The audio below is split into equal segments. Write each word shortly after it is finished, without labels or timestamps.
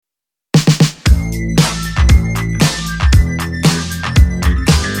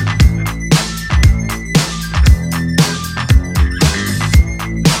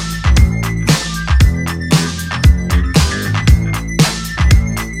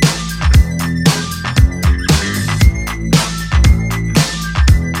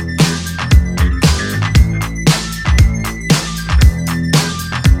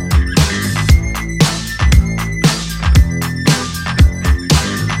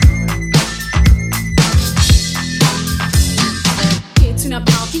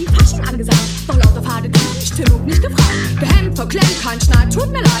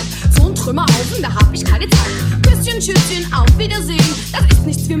Tschüsschen, auf Wiedersehen. Das ist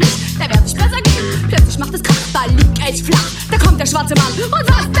nichts für mich, da werd ich besser gehen. Plötzlich macht es Krach, da lieg ich flach. Da kommt der schwarze Mann und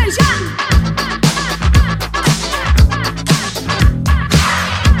fasst mich an.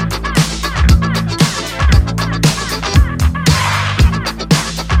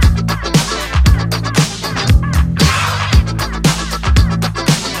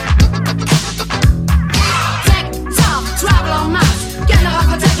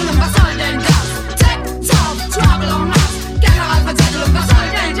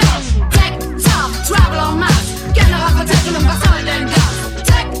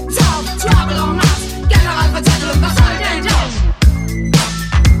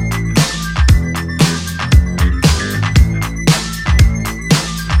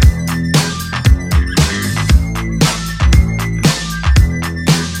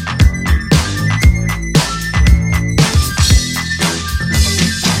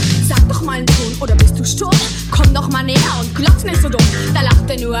 Oder bist du stumm? Komm doch mal näher und glotz nicht so dumm. Da lacht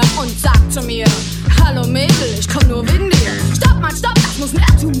er nur und sagt zu mir: Hallo Mädel, ich komm nur wegen dir. Stopp, Mann, stopp, das muss ein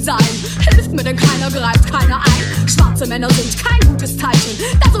Irrtum sein. Hilft mir denn keiner, greift keiner ein? Schwarze Männer sind kein gutes Teilchen.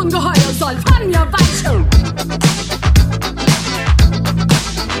 Das Ungeheuer soll von mir weichen.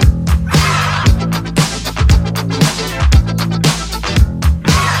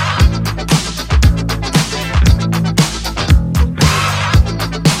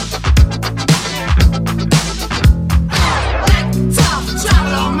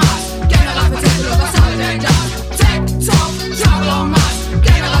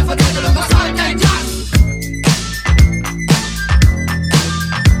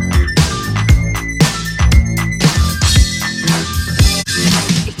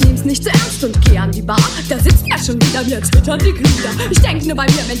 Nicht zu ernst und geh an die Bar. Da sitzt er schon wieder, mir zittern die Glieder. Ich denk nur bei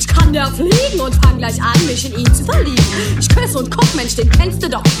mir, Mensch, kann der fliegen? Und fang gleich an, mich in ihn zu verlieben. Ich küsse und guck, Mensch, den kennst du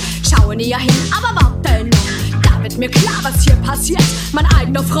doch. Schaue näher hin, aber warte noch. Da wird mir klar, was hier passiert. Mein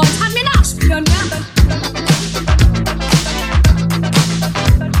eigener Freund hat mir